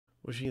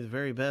Wishing you the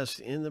very best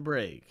in the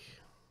break.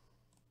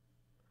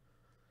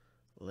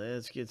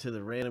 Let's get to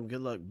the random.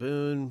 Good luck,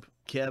 Boone,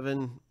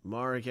 Kevin,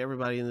 Mark,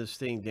 everybody in this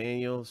thing.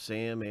 Daniel,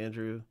 Sam,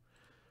 Andrew,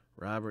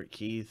 Robert,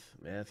 Keith,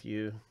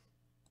 Matthew.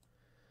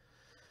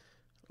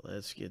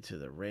 Let's get to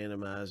the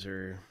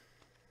randomizer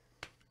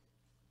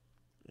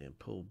and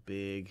pull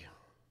big.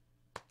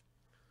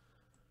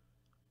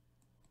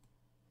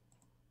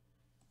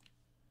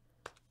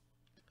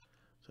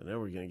 So now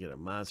we're going to get a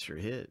monster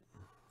hit.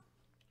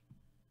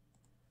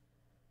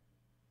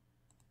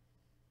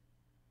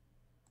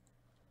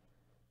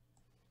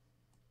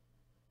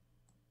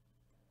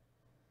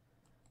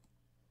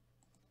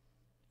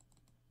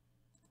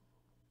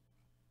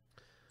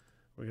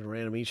 We're going to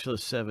random each of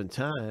those 7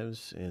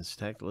 times and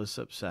stack the lists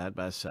up side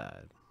by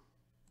side.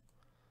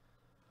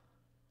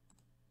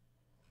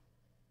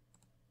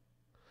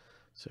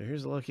 So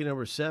here's the lucky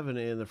number 7,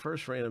 and the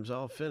first random's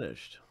all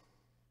finished.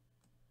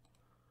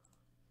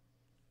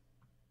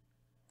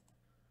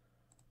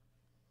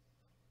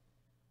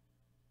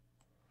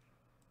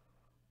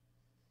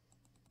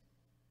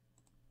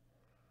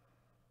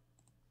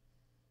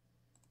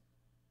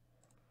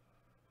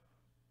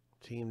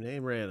 Team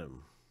name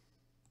random.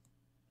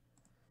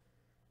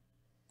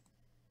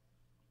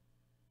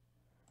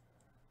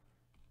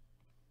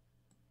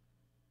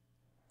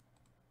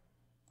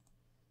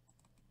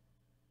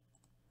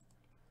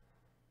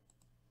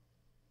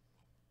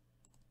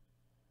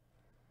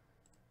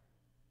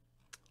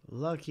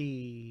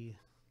 Lucky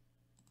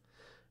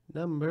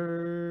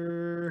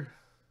number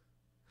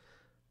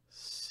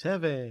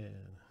 7.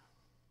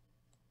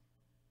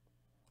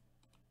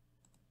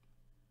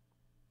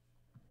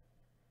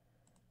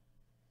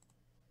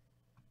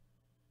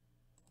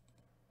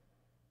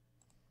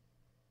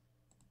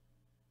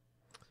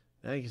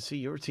 Now you can see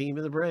your team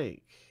in the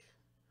break.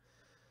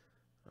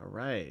 All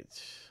right.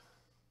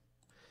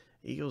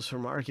 Eagles for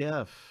Mark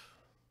F.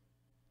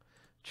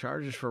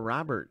 Chargers for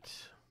Robert.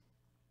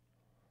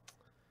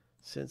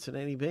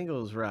 Cincinnati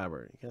Bengals,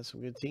 Robert. You got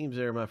some good teams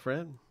there, my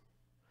friend.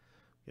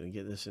 Going to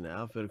get this in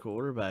alphabetical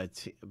order by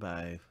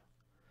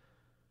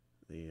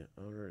the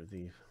owner of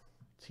the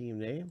team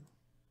name.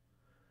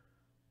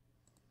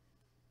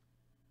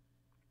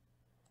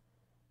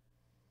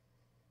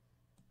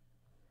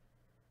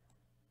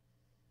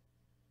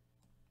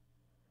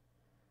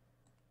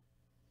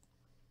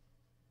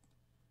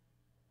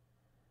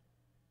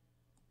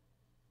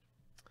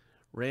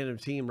 Random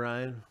team,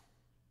 Ryan.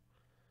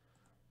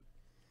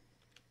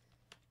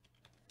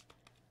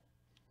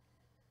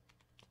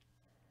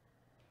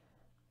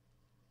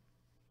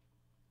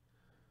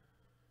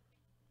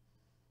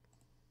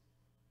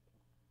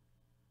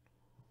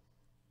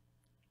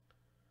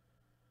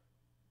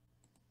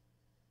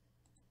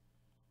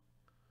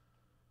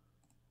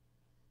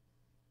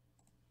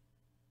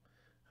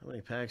 How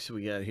many packs do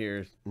we got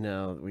here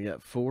now? We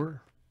got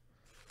 4.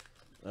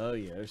 Oh,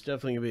 yeah. There's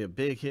definitely going to be a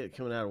big hit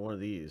coming out of one of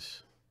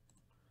these.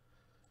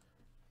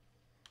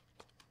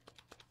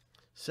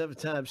 7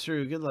 times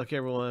through. Good luck,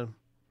 everyone.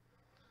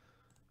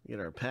 Get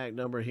our pack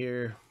number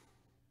here.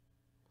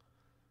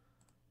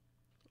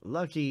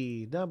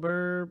 Lucky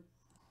number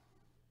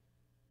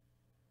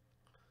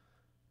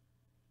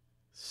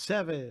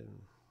 7.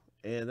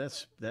 And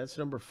that's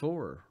number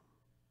 4.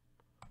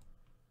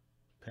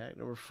 Pack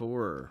number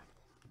 4.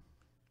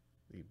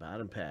 The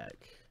bottom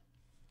pack.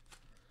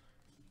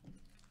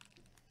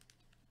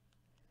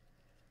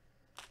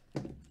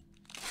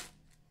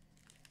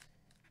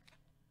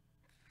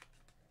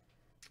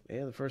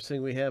 And the first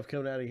thing we have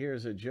coming out of here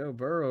is a Joe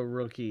Burrow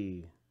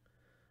rookie.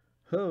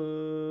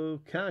 Ho,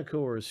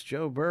 Concourse,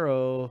 Joe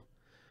Burrow.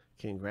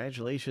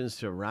 Congratulations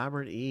to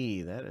Robert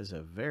E. That is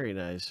a very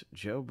nice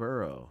Joe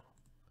Burrow.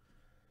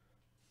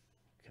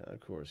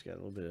 Concourse got a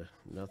little bit of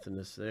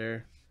nothingness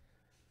there.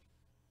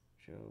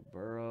 Joe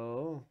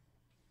Burrow.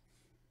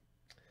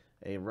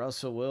 A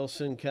Russell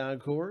Wilson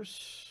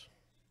Concourse.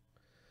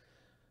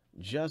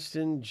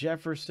 Justin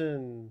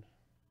Jefferson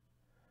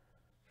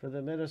for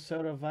the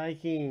Minnesota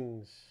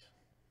Vikings.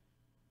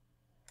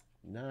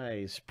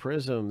 Nice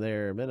prism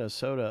there,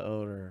 Minnesota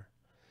owner.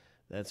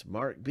 That's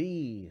Mark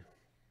B.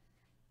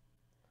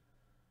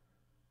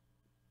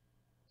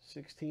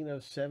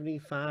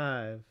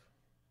 16/75.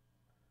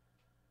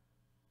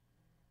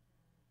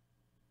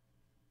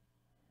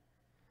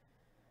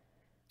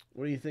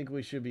 What do you think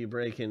we should be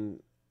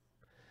breaking,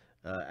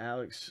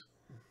 Alex?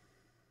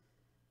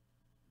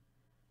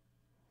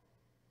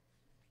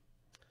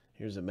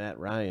 Here's a Matt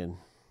Ryan.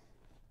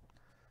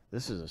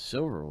 This is a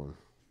silver one.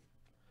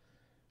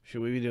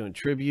 Should we be doing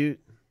tribute?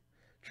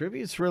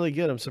 Tribute's really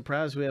good. I'm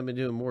surprised we haven't been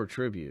doing more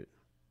tribute.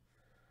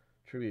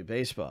 Tribute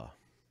baseball.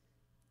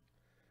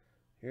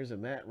 Here's a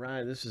Matt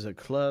Ryan. This is a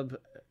club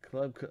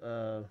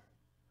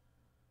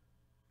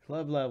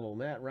level.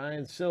 Matt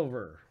Ryan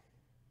silver.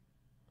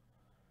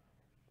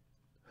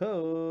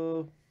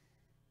 Ho.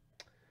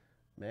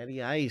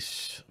 Matty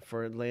Ice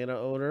for Atlanta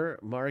owner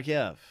Mark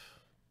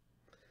F.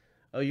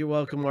 Oh, you're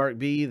welcome, Mark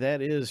B.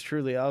 That is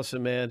truly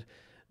awesome, man.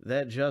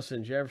 That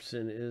Justin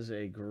Jefferson is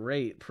a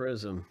great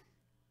prism.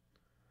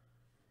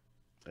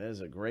 That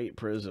is a great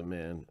prism,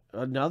 man.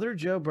 Another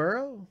Joe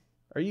Burrow?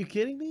 Are you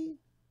kidding me?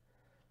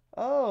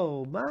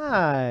 Oh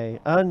my,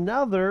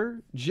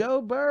 another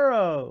Joe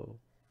Burrow.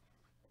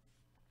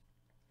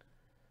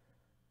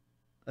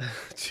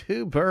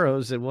 2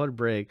 Burrows in 1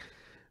 break.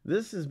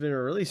 This has been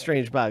a really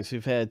strange box.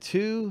 We've had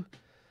 2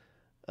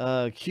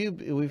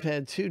 we've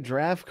had 2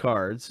 draft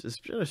cards. It's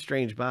been a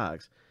strange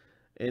box.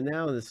 And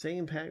now in the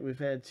same pack we've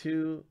had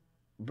 2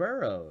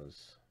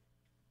 Burrows.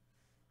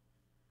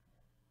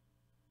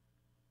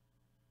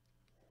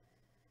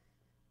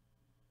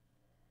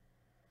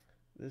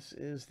 This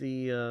is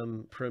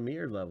the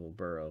premier level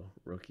Burrow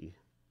rookie.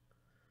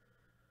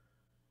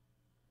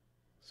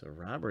 So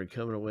Robert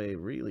coming away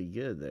really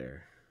good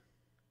there.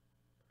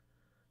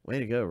 Way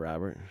to go,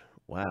 Robert.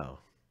 Wow.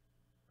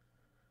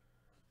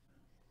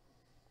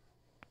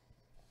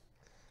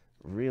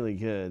 Really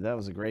good. That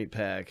was a great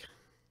pack.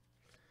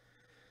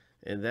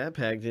 And that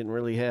pack didn't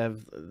really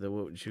have the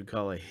what you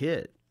call a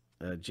hit,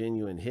 a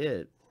genuine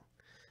hit.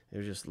 It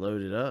was just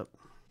loaded up.